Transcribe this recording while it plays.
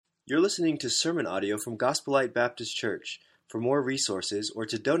You're listening to sermon audio from Gospel Light Baptist Church. For more resources or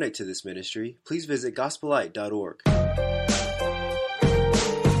to donate to this ministry, please visit gospellight.org.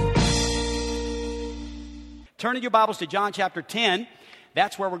 Turn in your Bibles to John chapter 10.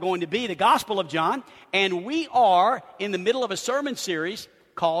 That's where we're going to be, the Gospel of John. And we are in the middle of a sermon series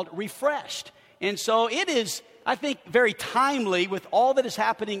called Refreshed. And so it is, I think, very timely with all that is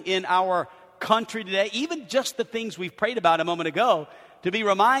happening in our country today, even just the things we've prayed about a moment ago, to be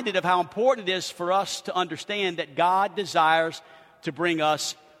reminded of how important it is for us to understand that God desires to bring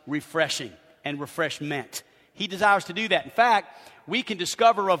us refreshing and refreshment. He desires to do that. In fact, we can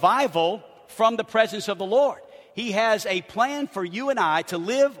discover revival from the presence of the Lord. He has a plan for you and I to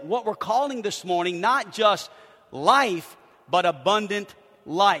live what we're calling this morning, not just life, but abundant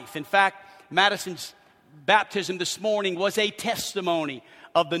life. In fact, Madison's baptism this morning was a testimony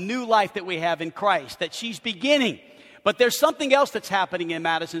of the new life that we have in Christ, that she's beginning. But there's something else that's happening in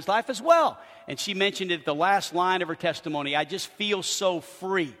Madison's life as well. And she mentioned it at the last line of her testimony. I just feel so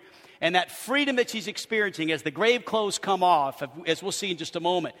free. And that freedom that she's experiencing as the grave clothes come off, as we'll see in just a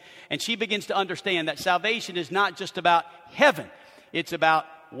moment. And she begins to understand that salvation is not just about heaven. It's about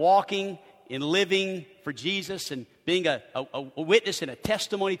walking and living for Jesus and being a witness and a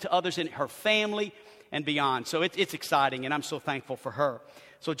testimony to others in her family and beyond. So it's exciting, and I'm so thankful for her.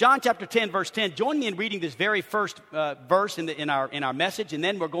 So John chapter 10, verse 10, join me in reading this very first verse in our message, and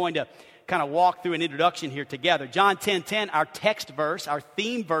then we're going to kind of walk through an introduction here together. John 10:10, our text verse, our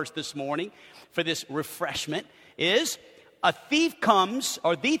theme verse this morning for this refreshment is, the thief comes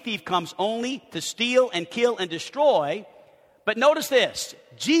only to steal and kill and destroy. But notice this,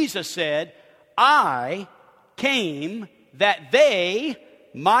 Jesus said, I came that they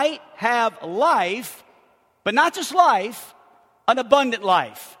might have life, but not just life, an abundant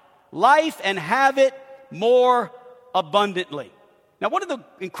life. Life and have it more abundantly. Now, one of the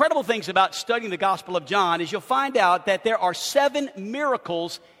incredible things about studying the Gospel of John is you'll find out that there are 7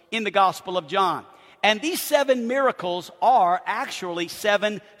 miracles in the Gospel of John. And these 7 miracles are actually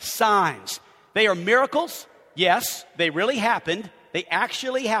 7 signs. They are miracles. Yes, they really happened. They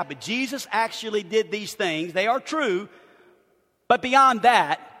actually happened. Jesus actually did these things. They are true. But beyond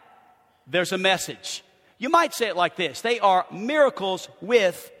that, there's a message. You might say it like this. They are miracles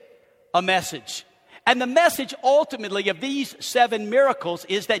with a message. And the message ultimately of these 7 miracles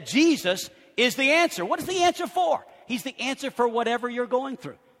is that Jesus is the answer. What is the answer for? He's the answer for whatever you're going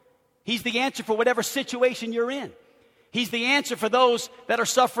through. He's the answer for whatever situation you're in. He's the answer for those that are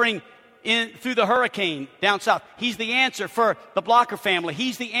suffering through the hurricane down south. He's the answer for the Blocker family.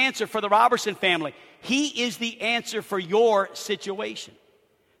 He's the answer for the Robertson family. He is the answer for your situation.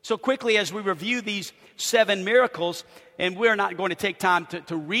 So quickly as we review these 7 miracles, and we're not going to take time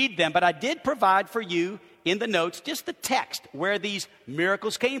to read them, but I did provide for you in the notes just the text where these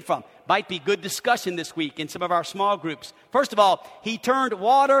miracles came from. Might be good discussion this week in some of our small groups. First of all, he turned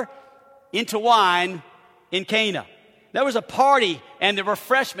water into wine in Cana. There was a party, and the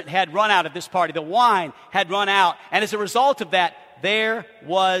refreshment had run out at this party. The wine had run out, and as a result of that, there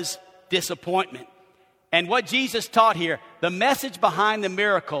was disappointment. And what Jesus taught here, the message behind the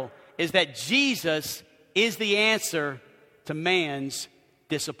miracle is that Jesus is the answer to man's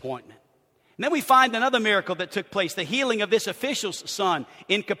disappointment. And then we find another miracle that took place, the healing of this official's son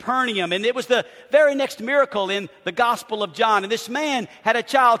in Capernaum. And it was the very next miracle in the Gospel of John. And this man had a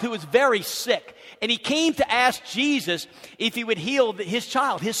child who was very sick. And he came to ask Jesus if he would heal his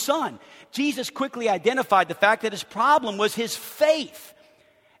child, his son. Jesus quickly identified the fact that his problem was his faith.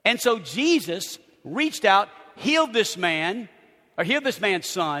 And so Jesus reached out, healed this man's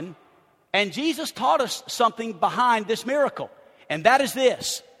son, and Jesus taught us something behind this miracle. And that is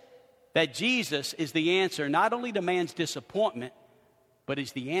this, that Jesus is the answer not only to man's disappointment, but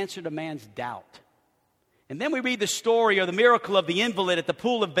is the answer to man's doubt. And then we read the story of the miracle of the invalid at the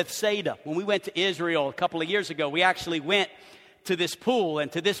pool of Bethsaida. When we went to Israel a couple of years ago, we actually went to this pool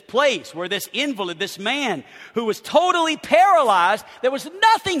and to this place where this invalid, this man who was totally paralyzed, there was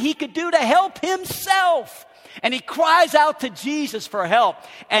nothing he could do to help himself. And he cries out to Jesus for help,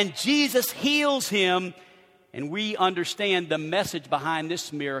 and Jesus heals him. And we understand the message behind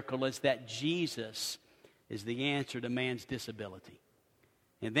this miracle is that Jesus is the answer to man's disability.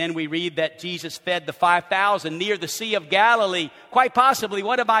 And then we read that Jesus fed the 5,000 near the Sea of Galilee, quite possibly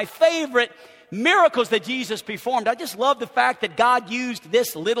one of my favorite miracles that Jesus performed. I just love the fact that God used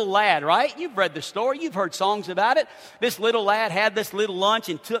this little lad, right? You've read the story. You've heard songs about it. This little lad had this little lunch,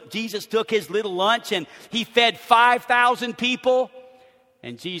 and Jesus took his little lunch and he fed 5,000 people.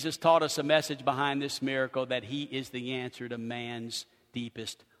 And Jesus taught us a message behind this miracle, that he is the answer to man's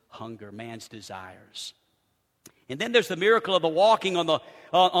deepest hunger, man's desires. And then there's the miracle of the walking on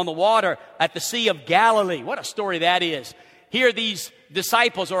the water at the Sea of Galilee. What a story that is. Here these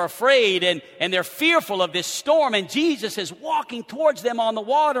disciples are afraid and they're fearful of this storm. And Jesus is walking towards them on the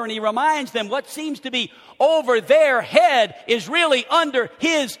water, and he reminds them what seems to be over their head is really under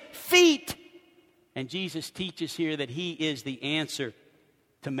his feet. And Jesus teaches here that he is the answer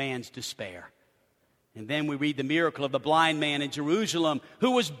to man's despair. And then we read the miracle of the blind man in Jerusalem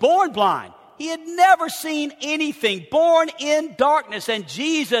who was born blind. He had never seen anything, born in darkness. And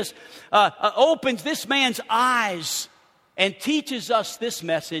Jesus opens this man's eyes and teaches us this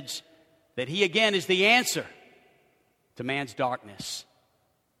message, that he again is the answer to man's darkness.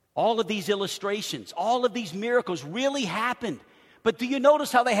 All of these illustrations, all of these miracles really happened. But do you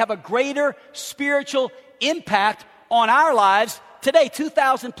notice how they have a greater spiritual impact on our lives today,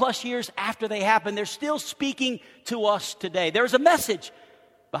 2,000 plus years after they happened? They're still speaking to us today. There's a message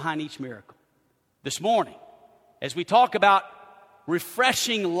behind each miracle. This morning, as we talk about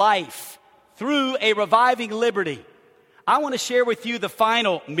refreshing life through a reviving liberty, I want to share with you the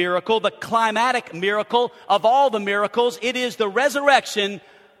final miracle, the climatic miracle of all the miracles. It is the resurrection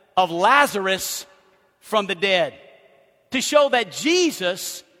of Lazarus from the dead, to show that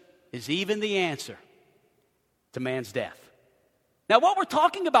Jesus is even the answer to man's death. Now, what we're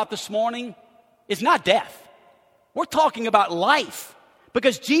talking about this morning is not death. We're talking about life.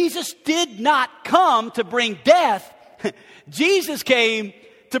 Because Jesus did not come to bring death. Jesus came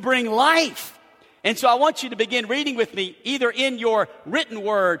to bring life. And so I want you to begin reading with me, either in your written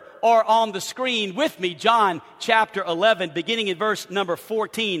word or on the screen with me, John chapter 11, beginning in verse number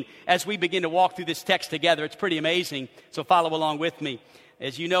 14, as we begin to walk through this text together. It's pretty amazing, so follow along with me.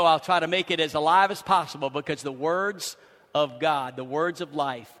 As you know, I'll try to make it as alive as possible, because the words of God, the words of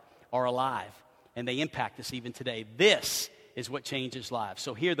life, are alive, and they impact us even today. This is what changes lives.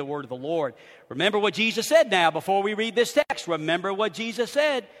 So hear the word of the Lord. Remember what Jesus said now before we read this text. Remember what Jesus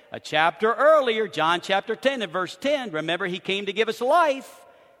said a chapter earlier, John chapter 10 and verse 10. Remember, he came to give us life,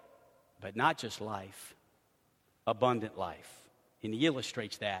 but not just life, abundant life. And he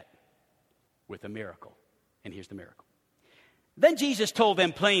illustrates that with a miracle. And here's the miracle. Then Jesus told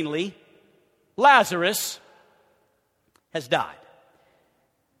them plainly, Lazarus has died.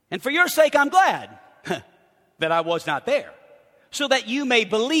 And for your sake, I'm glad that I was not there, so that you may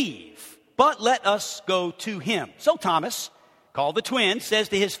believe. But let us go to him. So Thomas, called the twin, says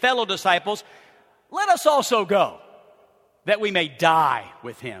to his fellow disciples, let us also go, that we may die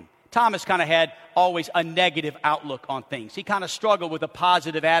with him. Thomas kind of had always a negative outlook on things. He kind of struggled with a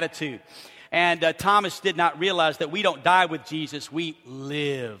positive attitude. And Thomas did not realize that we don't die with Jesus, we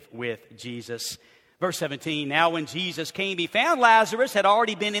live with Jesus. Verse 17, now when Jesus came, he found Lazarus had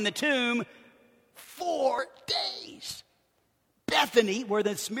already been in the tomb 4 days. Bethany, where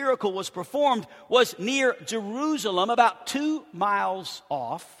this miracle was performed, was near Jerusalem, about 2 miles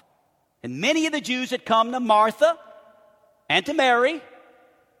off. And many of the Jews had come to Martha and to Mary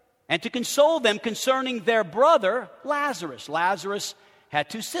and to console them concerning their brother Lazarus. Lazarus had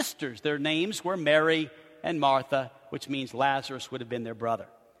 2 sisters. Their names were Mary and Martha, which means Lazarus would have been their brother.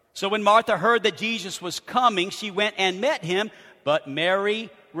 So when Martha heard that Jesus was coming, she went and met him, but Mary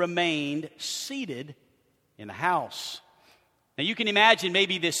remained seated in the house. Now you can imagine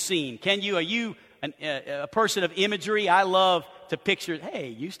maybe this scene. Can you? Are you a person of imagery? I love to picture,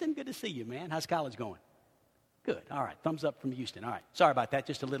 hey, Houston, good to see you, man. How's college going? Good. All right. Thumbs up from Houston. All right. Sorry about that.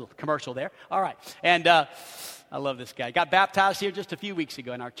 Just a little commercial there. All right. And I love this guy. Got baptized here just a few weeks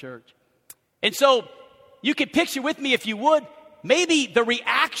ago in our church. And so you can picture with me, if you would, maybe the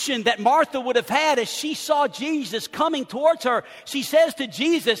reaction that Martha would have had as she saw Jesus coming towards her. She says to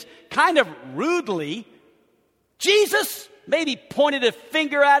Jesus, kind of rudely, Jesus, maybe pointed a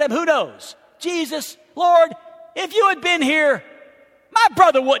finger at him, who knows? Jesus, Lord, if you had been here, my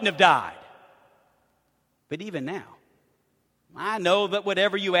brother wouldn't have died. But even now, I know that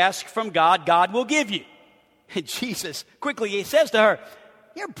whatever you ask from God, God will give you. And Jesus quickly, he says to her,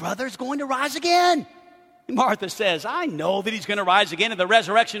 your brother's going to rise again. Martha says, I know that he's going to rise again in the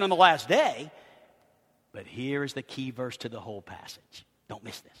resurrection on the last day. But here is the key verse to the whole passage. Don't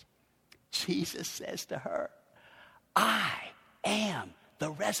miss this. Jesus says to her, I am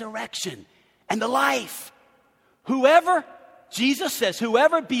the resurrection and the life. Whoever, Jesus says,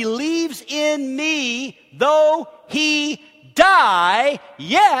 whoever believes in me, though he die,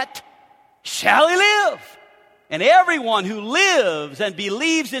 yet shall he live. And everyone who lives and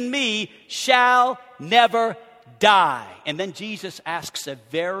believes in me shall never die. And then Jesus asks a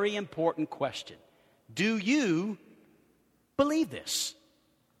very important question. Do you believe this?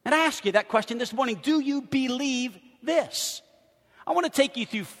 And I ask you that question this morning. Do you believe this? I want to take you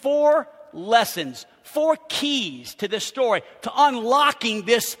through 4 lessons, 4 keys to this story, to unlocking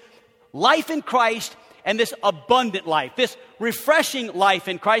this life in Christ and this abundant life, this refreshing life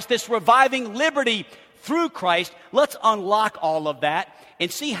in Christ, this reviving liberty through Christ. Let's unlock all of that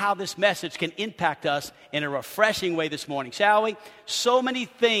and see how this message can impact us in a refreshing way this morning, shall we? So many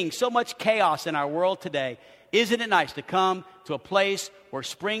things, so much chaos in our world today. Isn't it nice to come to a place where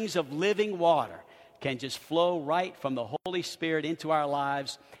springs of living water can just flow right from the Holy Spirit into our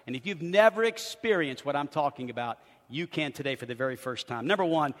lives? And if you've never experienced what I'm talking about, you can today for the very first time. Number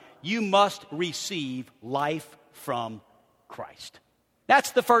 1, you must receive life from Christ.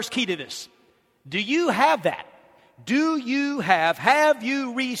 That's the first key to this. Do you have that? Have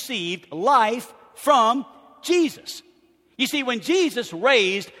you received life from Jesus? You see, when Jesus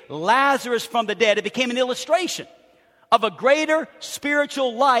raised Lazarus from the dead, it became an illustration of a greater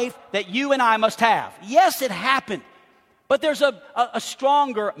spiritual life that you and I must have. Yes, it happened. But there's a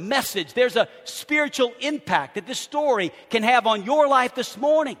stronger message. There's a spiritual impact that this story can have on your life this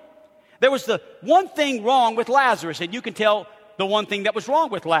morning. There was the one thing wrong with Lazarus, and you can tell the one thing that was wrong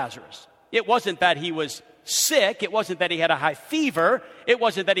with Lazarus. It wasn't that he was sick. It wasn't that he had a high fever. It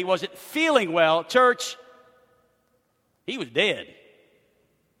wasn't that he wasn't feeling well. Church, he was dead.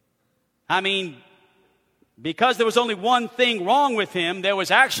 I mean, because there was only one thing wrong with him, there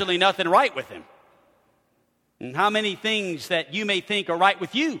was actually nothing right with him. And how many things that you may think are right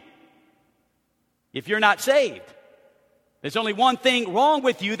with you if you're not saved? There's only one thing wrong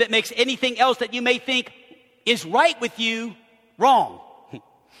with you that makes anything else that you may think is right with you wrong.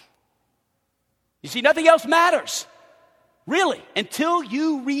 You see, nothing else matters, really, until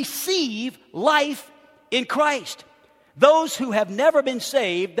you receive life in Christ. Those who have never been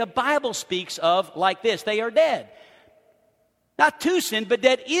saved, the Bible speaks of like this: they are dead. Not to sin, but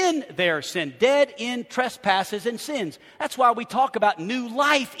dead in their sin. Dead in trespasses and sins. That's why we talk about new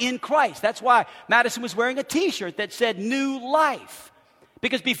life in Christ. That's why Madison was wearing a t-shirt that said new life.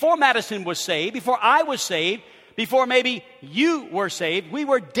 Because before Madison was saved, before I was saved, before maybe you were saved, we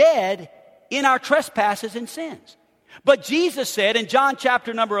were dead in our trespasses and sins. But Jesus said in John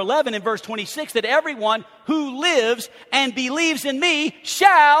chapter number 11 and verse 26 that everyone who lives and believes in me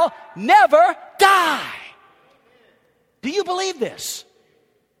shall never die. Do you believe this?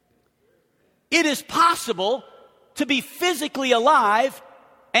 It is possible to be physically alive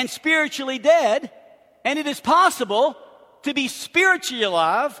and spiritually dead, and it is possible to be spiritually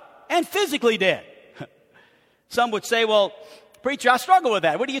alive and physically dead. Some would say, well, preacher, I struggle with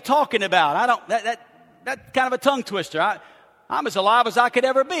that. What are you talking about? That's kind of a tongue twister. I'm as alive as I could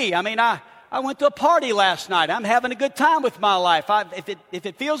ever be. I mean, I went to a party last night. I'm having a good time with my life. If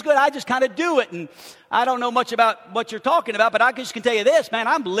it feels good, I just kind of do it. And I don't know much about what you're talking about, but I just can tell you this, man,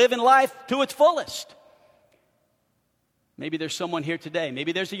 I'm living life to its fullest. Maybe there's someone here today.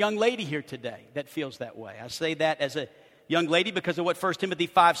 Maybe there's a young lady here today that feels that way. I say that as a young lady because of what 1 Timothy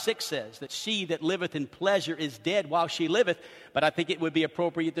 5:6 says, that she that liveth in pleasure is dead while she liveth. But I think it would be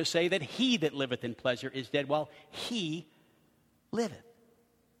appropriate to say that he that liveth in pleasure is dead while he liveth.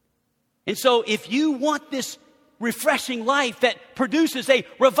 And so if you want this refreshing life that produces a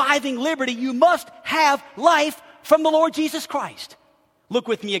reviving liberty, you must have life from the Lord Jesus Christ. Look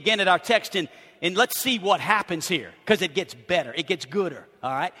with me again at our text and let's see what happens here, because it gets better. It gets gooder.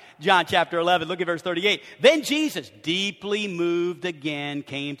 All right? John chapter 11, look at verse 38. Then Jesus, deeply moved again,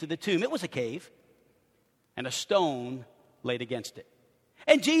 came to the tomb. It was a cave, and a stone laid against it.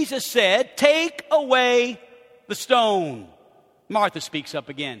 And Jesus said, take away the stone. Martha speaks up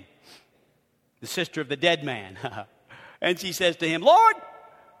again, the sister of the dead man. And she says to him, Lord,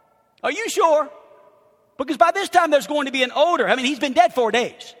 are you sure? Because by this time there's going to be an odor. I mean, he's been dead 4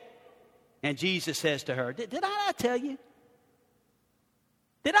 days. And Jesus says to her, did I not tell you?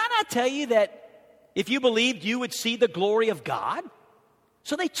 Did I not tell you that if you believed, you would see the glory of God?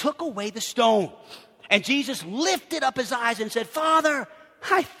 So they took away the stone. And Jesus lifted up his eyes and said, Father,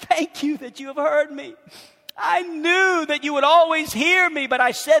 I thank you that you have heard me. I knew that you would always hear me, but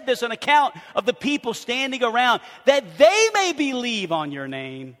I said this on account of the people standing around, that they may believe on your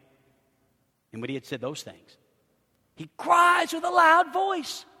name. And when he had said those things, he cries with a loud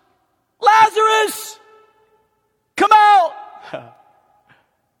voice, Lazarus, come out.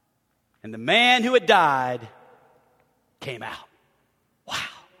 And the man who had died came out. Wow.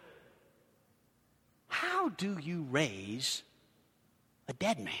 How do you raise a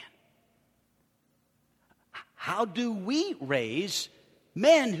dead man? How do we raise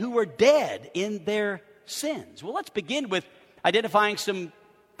men who are dead in their sins? Well, let's begin with identifying some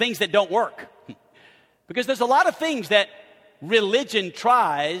things that don't work. Because there's a lot of things that religion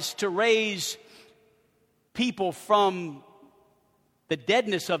tries to raise people from the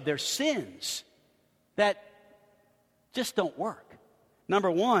deadness of their sins. that just don't work. Number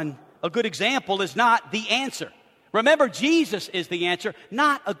one, a good example is not the answer. Remember, Jesus is the answer,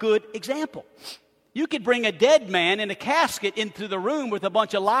 not a good example. You could bring a dead man in a casket into the room with a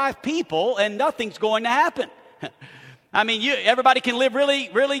bunch of live people and nothing's going to happen. I mean, everybody can live really,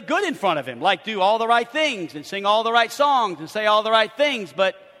 really good in front of him, like do all the right things and sing all the right songs and say all the right things.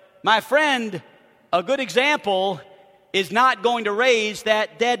 But my friend, a good example is not going to raise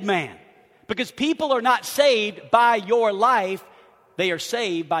that dead man. Because people are not saved by your life, they are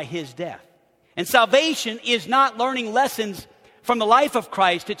saved by his death. And salvation is not learning lessons from the life of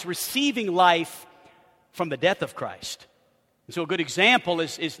Christ, it's receiving life from the death of Christ. And so a good example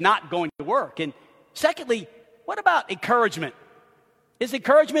is not going to work. And secondly, what about encouragement? Is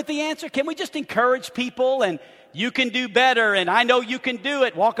encouragement the answer? Can we just encourage people and you can do better and I know you can do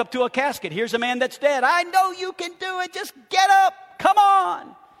it? Walk up to a casket. Here's a man that's dead. I know you can do it. Just get up. Come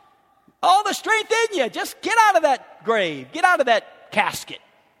on. All the strength in you. Just get out of that grave. Get out of that casket.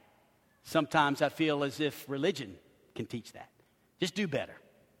 Sometimes I feel as if religion can teach that. Just do better.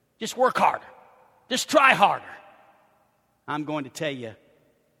 Just work harder. Just try harder. I'm going to tell you,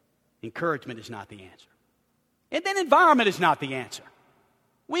 encouragement is not the answer. And then environment is not the answer.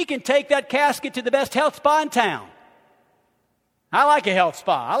 We can take that casket to the best health spa in town. I like a health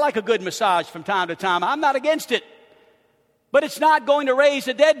spa. I like a good massage from time to time. I'm not against it. But it's not going to raise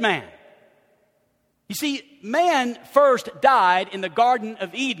a dead man. You see, man first died in the Garden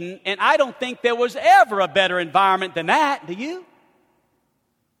of Eden, and I don't think there was ever a better environment than that. Do you?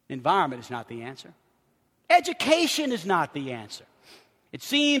 Environment is not the answer. Education is not the answer. It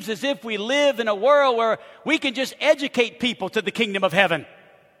seems as if we live in a world where we can just educate people to the kingdom of heaven.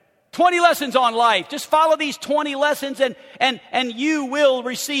 20 lessons on life. Just follow these 20 lessons and you will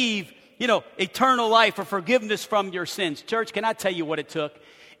receive, eternal life or forgiveness from your sins. Church, can I tell you what it took?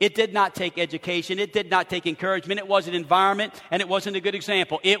 It did not take education. It did not take encouragement. It wasn't environment, and it wasn't a good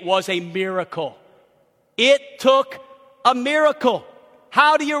example. It was a miracle. It took a miracle.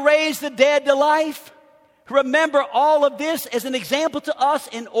 How do you raise the dead to life? Remember all of this as an example to us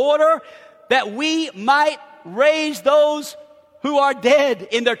in order that we might raise those who are dead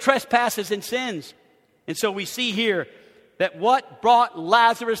in their trespasses and sins. And so we see here that what brought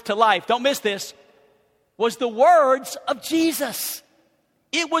Lazarus to life, don't miss this, was the words of Jesus.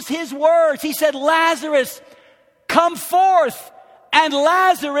 It was his words. He said, Lazarus, come forth. And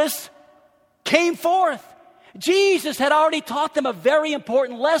Lazarus came forth. Jesus had already taught them a very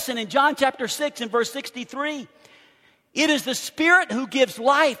important lesson in John chapter 6 and verse 63. It is the Spirit who gives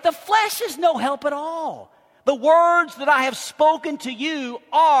life. The flesh is no help at all. The words that I have spoken to you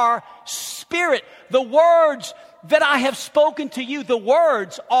are spirit. The words that I have spoken to you, the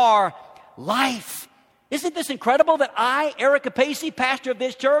words are life. Isn't this incredible that I, Eric Apacey, pastor of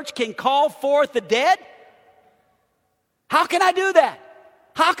this church, can call forth the dead? How can I do that?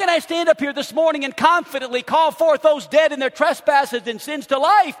 How can I stand up here this morning and confidently call forth those dead in their trespasses and sins to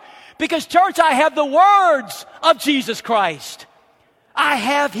life? Because, church, I have the words of Jesus Christ. I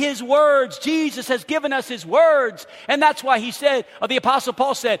have his words. Jesus has given us his words. And that's why he said, or the Apostle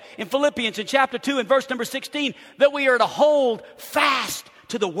Paul said in Philippians in chapter 2 and verse number 16, that we are to hold fast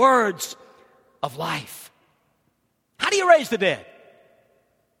to the words of life. How do you raise the dead?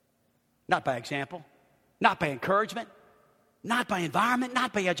 Not by example, not by encouragement, not by environment,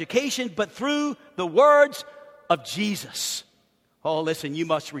 not by education, but through the words of Jesus. Oh, listen, you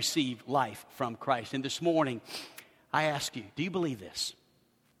must receive life from Christ. And this morning, I ask you, do you believe this?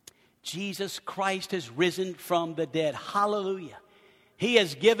 Jesus Christ has risen from the dead. Hallelujah. He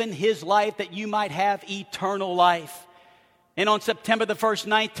has given his life that you might have eternal life. And on September the 1st,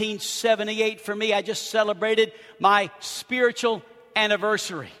 1978, for me, I just celebrated my spiritual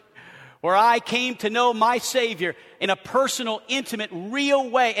anniversary, where I came to know my Savior in a personal, intimate, real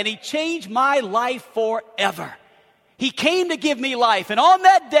way. And he changed my life forever. He came to give me life. And on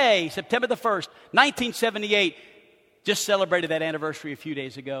that day, September the 1st, 1978, just celebrated that anniversary a few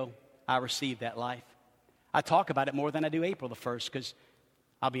days ago, I received that life. I talk about it more than I do April the 1st, because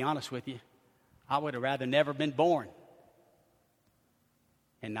I'll be honest with you, I would have rather never been born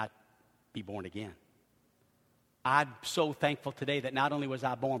and not be born again. I'm so thankful today that not only was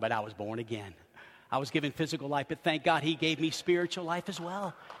I born, but I was born again. I was given physical life, but thank God he gave me spiritual life as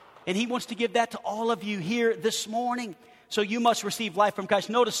well. And he wants to give that to all of you here this morning. So you must receive life from Christ.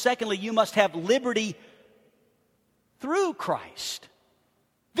 Notice, secondly, you must have liberty through Christ.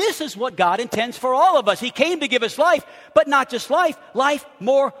 This is what God intends for all of us. He came to give us life, but not just life, life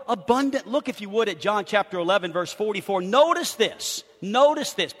more abundant. Look, if you would, at John chapter 11, verse 44. Notice this.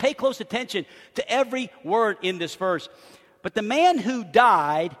 Notice this. Pay close attention to every word in this verse. But the man who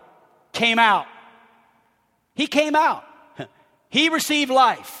died came out. He came out. He received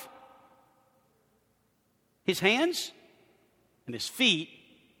life. His hands and his feet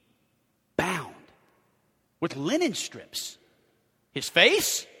bound with linen strips. His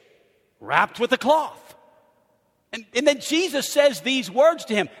face wrapped with a cloth. And then Jesus says these words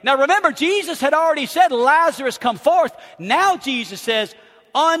to him. Now remember, Jesus had already said, Lazarus, come forth. Now Jesus says,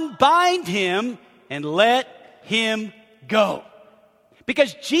 unbind him and let him go.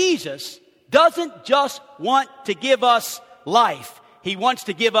 Because Jesus doesn't just want to give us life. He wants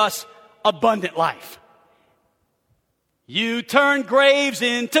to give us abundant life. You turn graves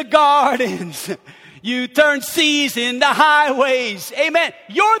into gardens. You turn seas into highways. Amen.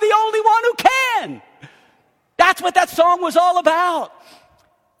 You're the only one who can. That's what that song was all about.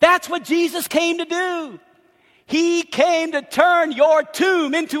 That's what Jesus came to do. He came to turn your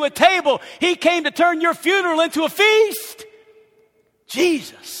tomb into a table. He came to turn your funeral into a feast.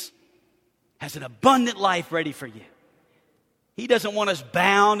 Jesus has an abundant life ready for you. He doesn't want us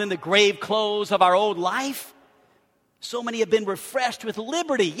bound in the grave clothes of our old life. So many have been refreshed with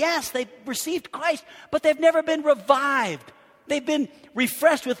liberty. Yes, they've received Christ, but they've never been revived. They've been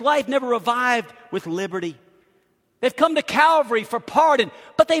refreshed with life, never revived with liberty. They've come to Calvary for pardon,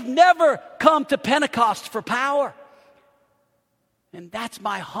 but they've never come to Pentecost for power. And that's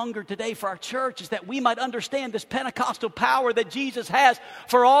my hunger today for our church, is that we might understand this Pentecostal power that Jesus has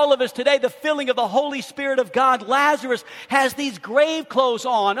for all of us today, the filling of the Holy Spirit of God. Lazarus has these grave clothes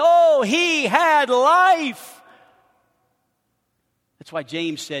on. Oh, he had life. That's why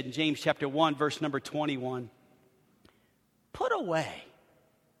James said in James chapter 1, verse number 21, put away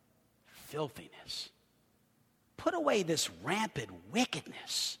filthiness. Put away this rampant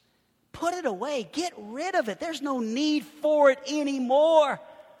wickedness. Put it away. Get rid of it. There's no need for it anymore.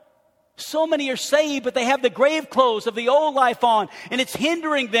 So many are saved, but they have the grave clothes of the old life on, and it's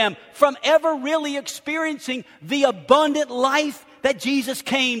hindering them from ever really experiencing the abundant life that Jesus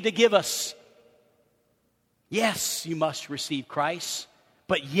came to give us. Yes, you must receive Christ,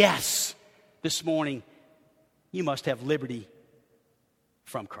 but yes, this morning, you must have liberty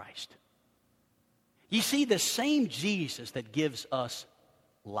from Christ. You see, the same Jesus that gives us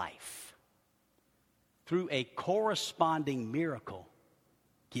life, through a corresponding miracle,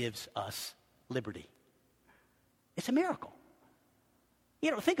 gives us liberty. It's a miracle.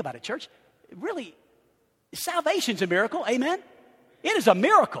 You know, think about it, church. Really, salvation's a miracle, amen? It is a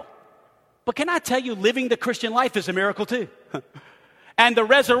miracle. But can I tell you, living the Christian life is a miracle too. And the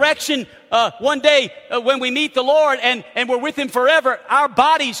resurrection, one day when we meet the Lord and we're with Him forever, our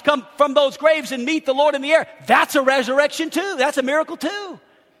bodies come from those graves and meet the Lord in the air. That's a resurrection too. That's a miracle too.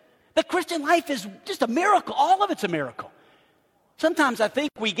 The Christian life is just a miracle. All of it's a miracle. Sometimes I think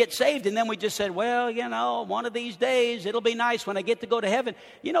we get saved and then we just said, well, you know, one of these days it'll be nice when I get to go to heaven.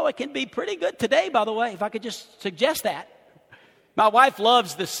 You know, it can be pretty good today, by the way, if I could just suggest that. My wife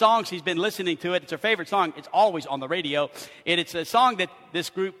loves this song. She's been listening to it. It's her favorite song. It's always on the radio. And it's a song that this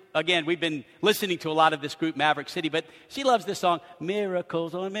group, again, we've been listening to a lot of this group, Maverick City, but she loves this song,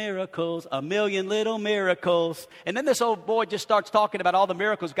 miracles on miracles, a million little miracles. And then this old boy just starts talking about all the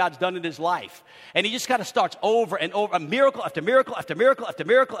miracles God's done in his life. And he just kind of starts over and over, a miracle after miracle after miracle after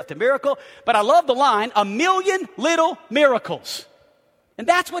miracle after miracle. But I love the line, a million little miracles. And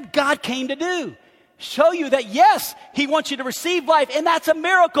that's what God came to do. Show you that, yes, He wants you to receive life, and that's a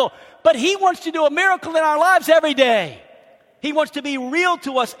miracle. But He wants to do a miracle in our lives every day. He wants to be real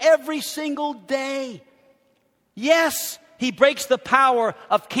to us every single day. Yes, He breaks the power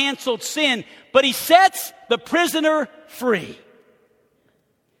of canceled sin, but He sets the prisoner free.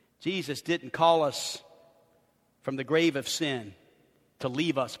 Jesus didn't call us from the grave of sin to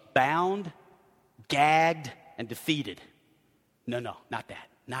leave us bound, gagged, and defeated. No, not that.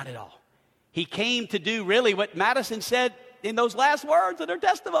 Not at all. He came to do really what Madison said in those last words in her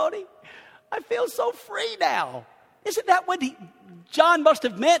testimony. I feel so free now. Isn't that what John must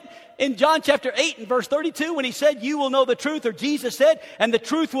have meant in John chapter 8 and verse 32 when he said, you will know the truth, or Jesus said, and the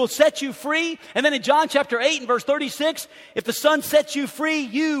truth will set you free. And then in John chapter 8 and verse 36, if the Son sets you free,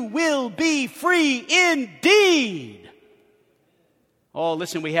 you will be free indeed. Oh,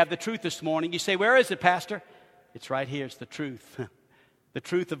 listen, we have the truth this morning. You say, where is it, Pastor? It's right here. It's the truth. The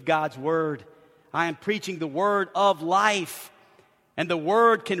truth of God's Word. I am preaching the Word of life. And the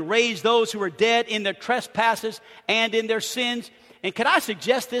Word can raise those who are dead in their trespasses and in their sins. And can I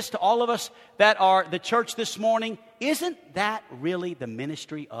suggest this to all of us that are the church this morning? Isn't that really the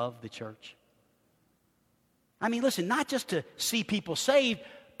ministry of the church? I mean, listen, not just to see people saved,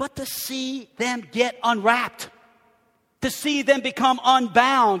 but to see them get unwrapped. To see them become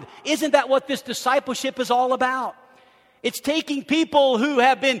unbound. Isn't that what this discipleship is all about? It's taking people who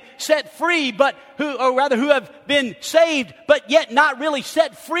have been set free, who have been saved, but yet not really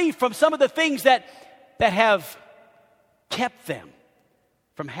set free from some of the things that have kept them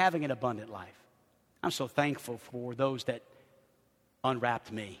from having an abundant life. I'm so thankful for those that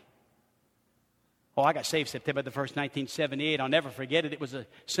unwrapped me. Oh, I got saved September the 1st, 1978. I'll never forget it. It was a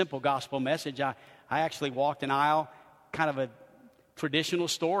simple gospel message. I actually walked an aisle, kind of a traditional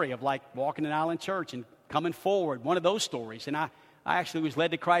story of like walking an aisle in church and coming forward, one of those stories. And I actually was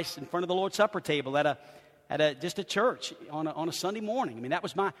led to Christ in front of the Lord's Supper table at a church on a Sunday morning. I mean,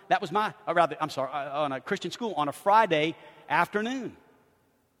 on a Christian school on a Friday afternoon.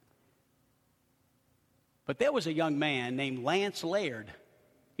 But there was a young man named Lance Laird.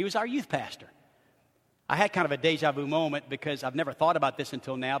 He was our youth pastor. I had kind of a deja vu moment because I've never thought about this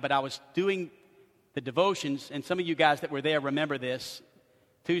until now, but I was doing the devotions, and some of you guys that were there remember this.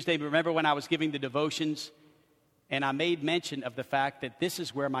 Tuesday, remember when I was giving the devotions, and I made mention of the fact that this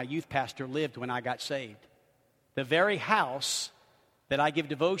is where my youth pastor lived when I got saved. The very house that I give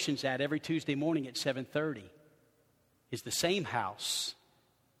devotions at every Tuesday morning at 7:30 is the same house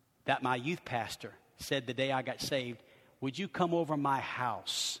that my youth pastor said the day I got saved, would you come over my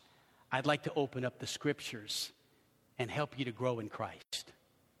house? I'd like to open up the scriptures and help you to grow in Christ.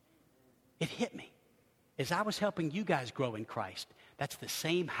 It hit me as I was helping you guys grow in Christ. That's the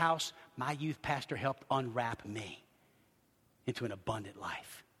same house my youth pastor helped unwrap me into an abundant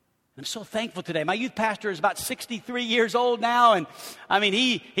life. I'm so thankful today. My youth pastor is about 63 years old now, and I mean,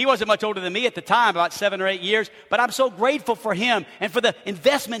 he wasn't much older than me at the time, about 7 or 8 years, but I'm so grateful for him and for the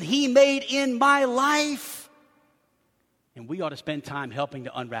investment he made in my life. And we ought to spend time helping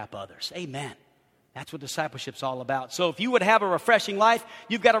to unwrap others. Amen. That's what discipleship's all about. So if you would have a refreshing life,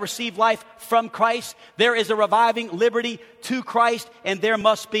 you've got to receive life from Christ. There is a reviving liberty to Christ, and there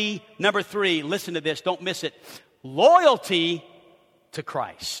must be, number 3, listen to this, don't miss it, loyalty to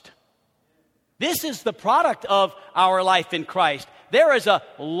Christ. This is the product of our life in Christ. There is a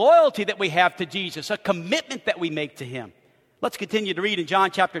loyalty that we have to Jesus, a commitment that we make to Him. Let's continue to read in John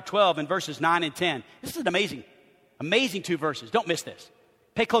chapter 12 and verses 9 and 10. This is an amazing 2 verses. Don't miss this.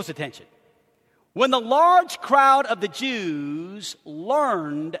 Pay close attention. When the large crowd of the Jews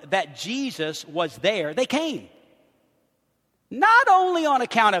learned that Jesus was there, they came. Not only on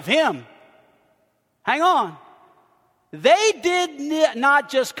account of Him. Hang on. They did not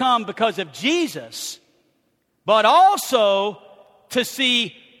just come because of Jesus, but also to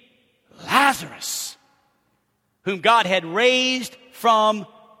see Lazarus, whom God had raised from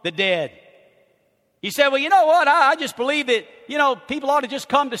the dead. You said, well, you know what? I just believe that, people ought to just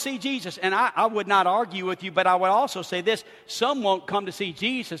come to see Jesus. And I would not argue with you, but I would also say this. Some won't come to see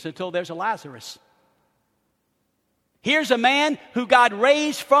Jesus until there's a Lazarus. Here's a man who God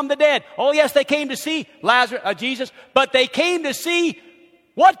raised from the dead. Oh, yes, they came to see Jesus, but they came to see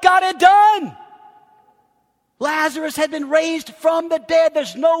what God had done. Lazarus had been raised from the dead.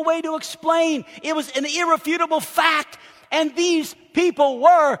 There's no way to explain. It was an irrefutable fact. And these people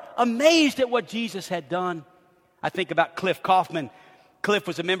were amazed at what Jesus had done. I think about Cliff Kaufman. Cliff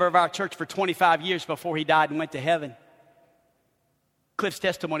was a member of our church for 25 years before he died and went to heaven. Cliff's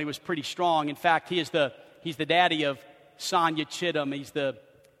testimony was pretty strong. In fact, he's the daddy of Sonia Chittum. He's the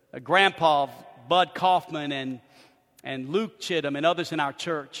grandpa of Bud Kaufman and Luke Chittum and others in our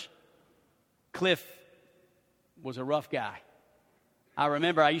church. Cliff was a rough guy. I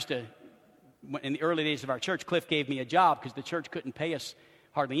remember in the early days of our church, Cliff gave me a job because the church couldn't pay us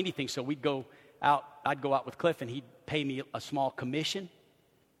hardly anything. So I'd go out with Cliff and he'd pay me a small commission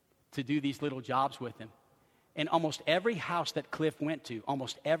to do these little jobs with him. And almost every house that Cliff went to,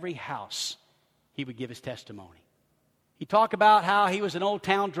 he would give his testimony. He'd talk about how he was an old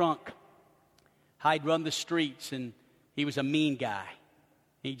town drunk, how he'd run the streets, and he was a mean guy.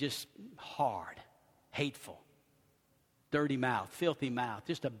 He just hard, hateful, dirty mouth, filthy mouth,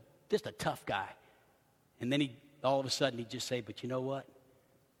 just a tough guy. And then all of a sudden he'd just say, but you know what?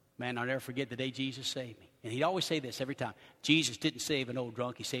 Man, I'll never forget the day Jesus saved me. And he'd always say this every time. Jesus didn't save an old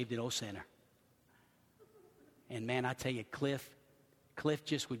drunk, He saved an old sinner. And man, I tell you, Cliff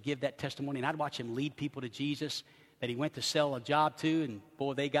just would give that testimony, and I'd watch him lead people to Jesus that he went to sell a job to, and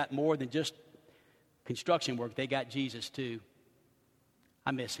boy, they got more than just construction work. They got Jesus too.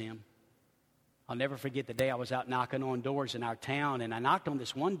 I miss him. I'll never forget the day I was out knocking on doors in our town, and I knocked on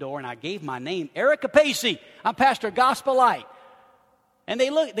this one door, and I gave my name, Eric Capacey. I'm pastor of Gospel Light. And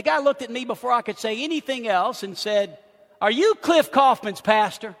the guy looked at me before I could say anything else and said, are you Cliff Kaufman's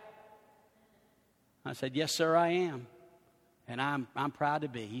pastor? I said, yes, sir, I am. And I'm proud to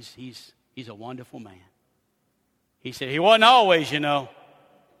be. He's a wonderful man. He said, he wasn't always,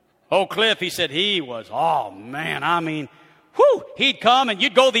 Oh, Cliff, he said, he was, oh man, I mean, whew, he'd come and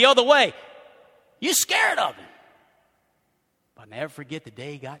you'd go the other way. You scared of him. But I'll never forget the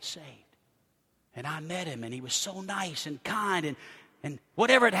day he got saved. And I met him, and he was so nice and kind, and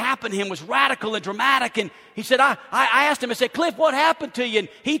whatever had happened to him was radical and dramatic. And he said, I asked him, I said, Cliff, what happened to you? And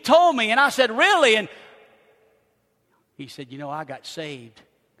he told me, and I said, really? And he said, you know, I got saved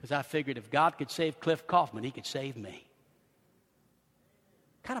because I figured if God could save Cliff Kaufman, he could save me.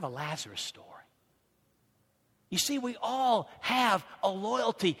 Kind of a Lazarus story. You see, we all have a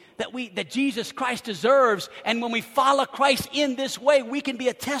loyalty that Jesus Christ deserves. And when we follow Christ in this way, we can be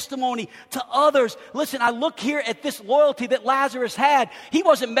a testimony to others. Listen, I look here at this loyalty that Lazarus had. He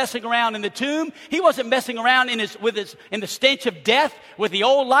wasn't messing around in the tomb. He wasn't messing around in the stench of death with the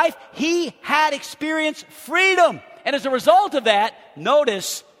old life. He had experienced freedom. And as a result of that,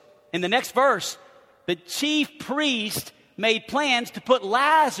 notice in the next verse, the chief priest made plans to put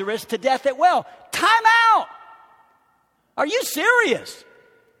Lazarus to death at well. Time out. Are you serious?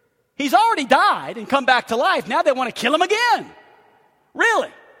 He's already died and come back to life. Now they want to kill him again. Really?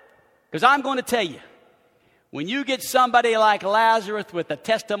 Because I'm going to tell you, when you get somebody like Lazarus with a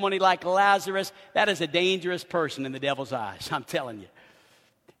testimony like Lazarus, that is a dangerous person in the devil's eyes. I'm telling you.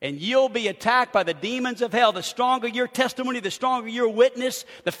 And you'll be attacked by the demons of hell. The stronger your testimony, the stronger your witness.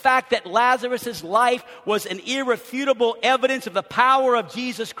 The fact that Lazarus' life was an irrefutable evidence of the power of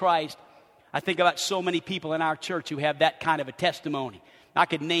Jesus Christ. I think about so many people in our church who have that kind of a testimony. I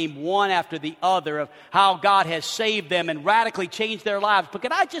could name one after the other of how God has saved them and radically changed their lives. But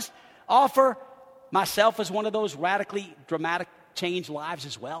can I just offer myself as one of those radically dramatic changed lives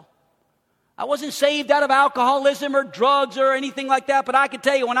as well? I wasn't saved out of alcoholism or drugs or anything like that, but I can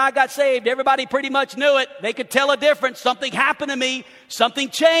tell you when I got saved, everybody pretty much knew it. They could tell a difference. Something happened to me. Something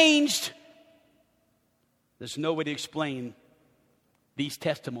changed. There's no way to explain these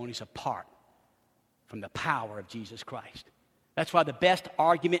testimonies apart from the power of Jesus Christ. That's why the best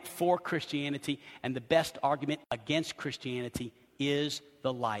argument for Christianity and the best argument against Christianity is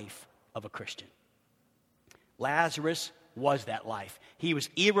the life of a Christian. Lazarus was that life. He was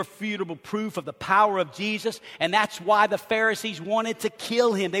irrefutable proof of the power of Jesus, and that's why the Pharisees wanted to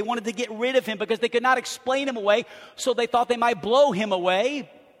kill him. They wanted to get rid of him because they could not explain him away, so they thought they might blow him away.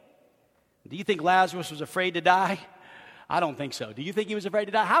 Do you think Lazarus was afraid to die? I don't think so. Do you think he was afraid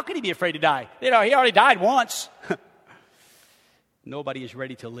to die? How could he be afraid to die? You know, he already died once. Nobody is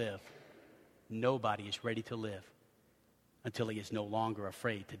ready to live. Nobody is ready to live until he is no longer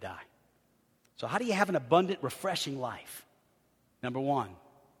afraid to die. So how do you have an abundant, refreshing life? Number one,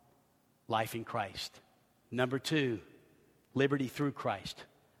 life in Christ. Number two, liberty through Christ.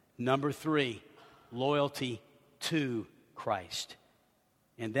 Number three, loyalty to Christ.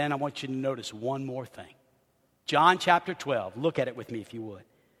 And then I want you to notice one more thing. John chapter 12. Look at it with me if you would.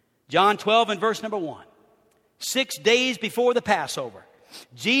 John 12 and verse number 1. 6 days before the Passover,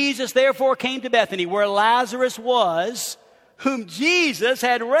 Jesus therefore came to Bethany where Lazarus was, whom Jesus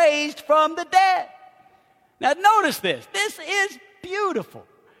had raised from the dead. Now notice this. This is beautiful.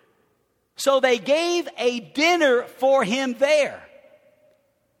 So they gave a dinner for him there.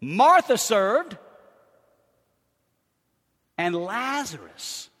 Martha served, and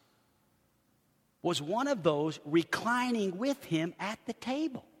Lazarus was one of those reclining with him at the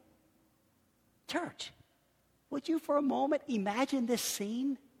table. Church, would you for a moment imagine this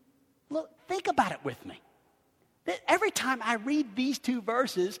scene? Look, think about it with me. Every time I read these two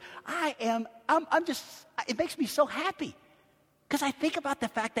verses, it makes me so happy. Because I think about the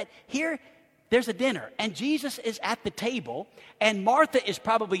fact that here, there's a dinner, and Jesus is at the table, and Martha is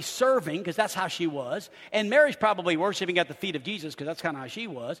probably serving, because that's how she was, and Mary's probably worshiping at the feet of Jesus, because that's kind of how she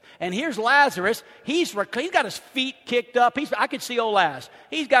was, and here's Lazarus. He's got his feet kicked up. I could see old Laz.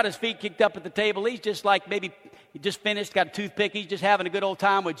 He's got his feet kicked up at the table. He's just like maybe he just finished, got a toothpick. He's just having a good old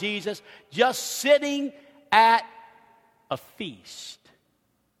time with Jesus, just sitting at a feast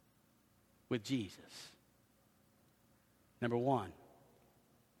with Jesus. Number one,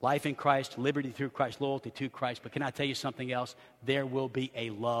 life in Christ, liberty through Christ, loyalty to Christ. But can I tell you something else? There will be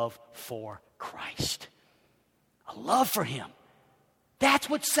a love for Christ. A love for him. That's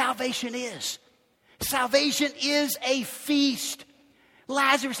what salvation is. Salvation is a feast.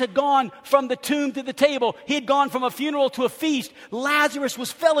 Lazarus had gone from the tomb to the table. He had gone from a funeral to a feast. Lazarus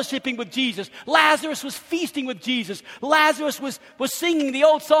was fellowshipping with Jesus. Lazarus was feasting with Jesus. Lazarus was singing the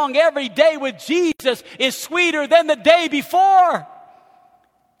old song, "Every day with Jesus is sweeter than the day before."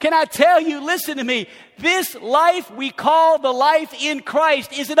 Can I tell you, listen to me, this life we call the life in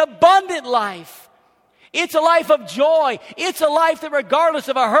Christ is an abundant life. It's a life of joy. It's a life that regardless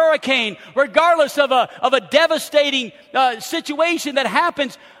of a hurricane, regardless of a devastating situation that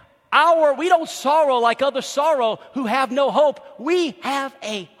happens, We don't sorrow like others sorrow who have no hope. We have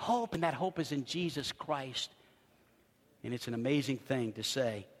a hope, and that hope is in Jesus Christ. And it's an amazing thing to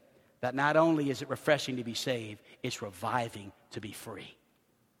say that not only is it refreshing to be saved, it's reviving to be free.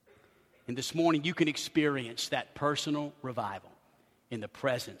 And this morning you can experience that personal revival in the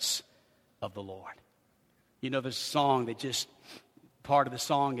presence of the Lord. You know, there's a song that part of the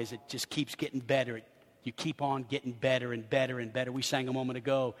song is it just keeps getting better. You keep on getting better and better and better. We sang a moment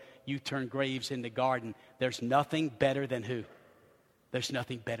ago, you turn graves into garden. There's nothing better than who? There's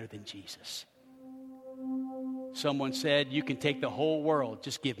nothing better than Jesus. Someone said, you can take the whole world,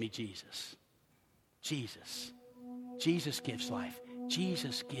 just give me Jesus. Jesus. Jesus gives life.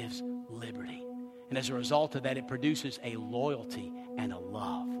 Jesus gives liberty. And as a result of that, it produces a loyalty and a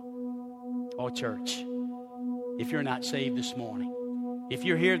love. Oh, church, if you're not saved this morning, if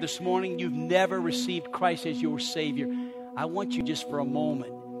you're here this morning, you've never received Christ as your Savior, I want you just for a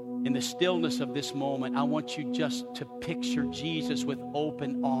moment, in the stillness of this moment, I want you just to picture Jesus with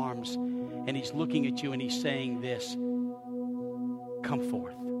open arms. And He's looking at you and He's saying this, come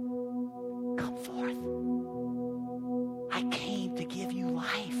forth. Come forth. I came to give you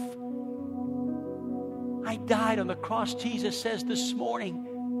life. I died on the cross, Jesus says this morning,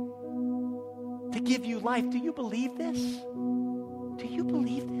 to give you life. Do you believe this? Do you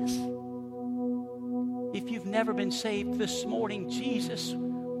believe this? If you've never been saved this morning, Jesus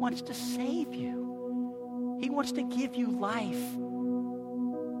wants to save you. He wants to give you life.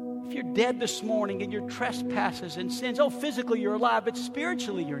 If you're dead this morning in your trespasses and sins, physically you're alive, but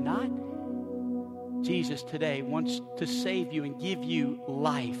spiritually you're not. Jesus today wants to save you and give you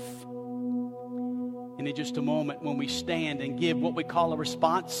life. And in just a moment, when we stand and give what we call a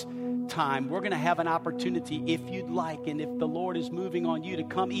response time, we're going to have an opportunity, if you'd like, and if the Lord is moving on you, to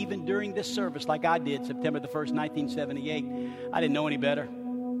come even during this service like I did September the 1st, 1978. I didn't know any better.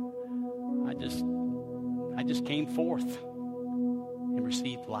 I just came forth and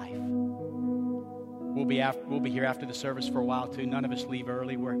received life. We'll be here after the service for a while too. None of us leave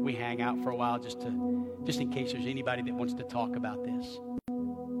early. We hang out for a while just in case there's anybody that wants to talk about this.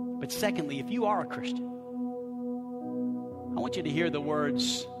 But secondly, if you are a Christian, I want you to hear the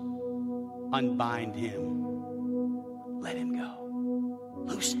words, unbind him, let him go,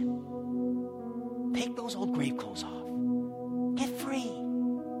 loose him, take those old grave clothes off, get free.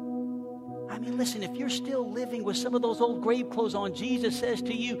 I mean, listen, if you're still living with some of those old grave clothes on, Jesus says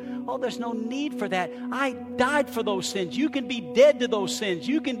to you, there's no need for that. I died for those sins. You can be dead to those sins.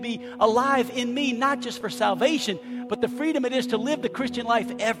 You can be alive in me, not just for salvation, but the freedom it is to live the Christian life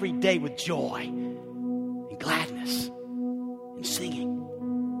every day with joy and gladness and singing.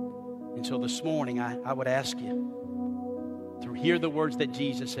 And so this morning, I would ask you to hear the words that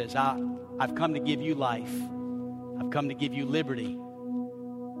Jesus says, I've come to give you life. I've come to give you liberty.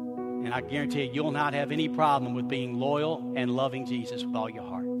 And I guarantee you'll not have any problem with being loyal and loving Jesus with all your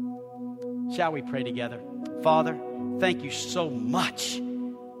heart. Shall we pray together? Father, thank you so much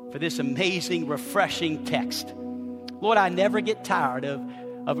for this amazing, refreshing text. Lord, I never get tired of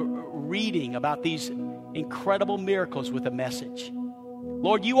reading about these incredible miracles with a message.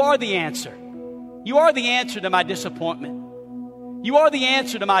 Lord, you are the answer. You are the answer to my disappointment. You are the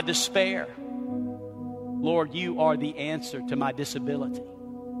answer to my despair. Lord, you are the answer to my disability.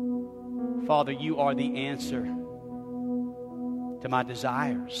 Father, you are the answer to my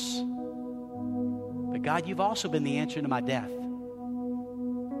desires. But God, you've also been the answer to my death.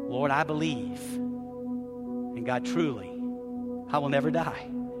 Lord, I believe. And God, truly, I will never die.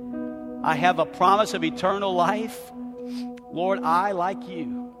 I have a promise of eternal life. Lord, I, like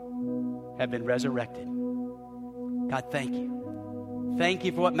you, have been resurrected. God, thank you. Thank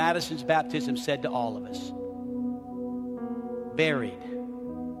you for what Madison's baptism said to all of us. Buried,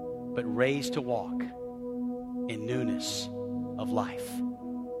 but raised to walk in newness of life.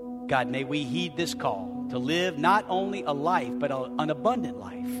 God, may we heed this call to live not only a life, but an abundant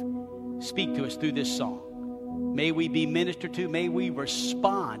life. Speak to us through this song. May we be ministered to. May we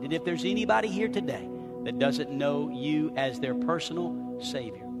respond. And if there's anybody here today that doesn't know you as their personal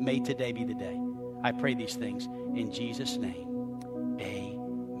Savior, may today be the day. I pray these things in Jesus' name.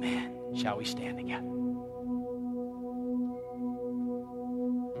 Amen. Shall we stand together?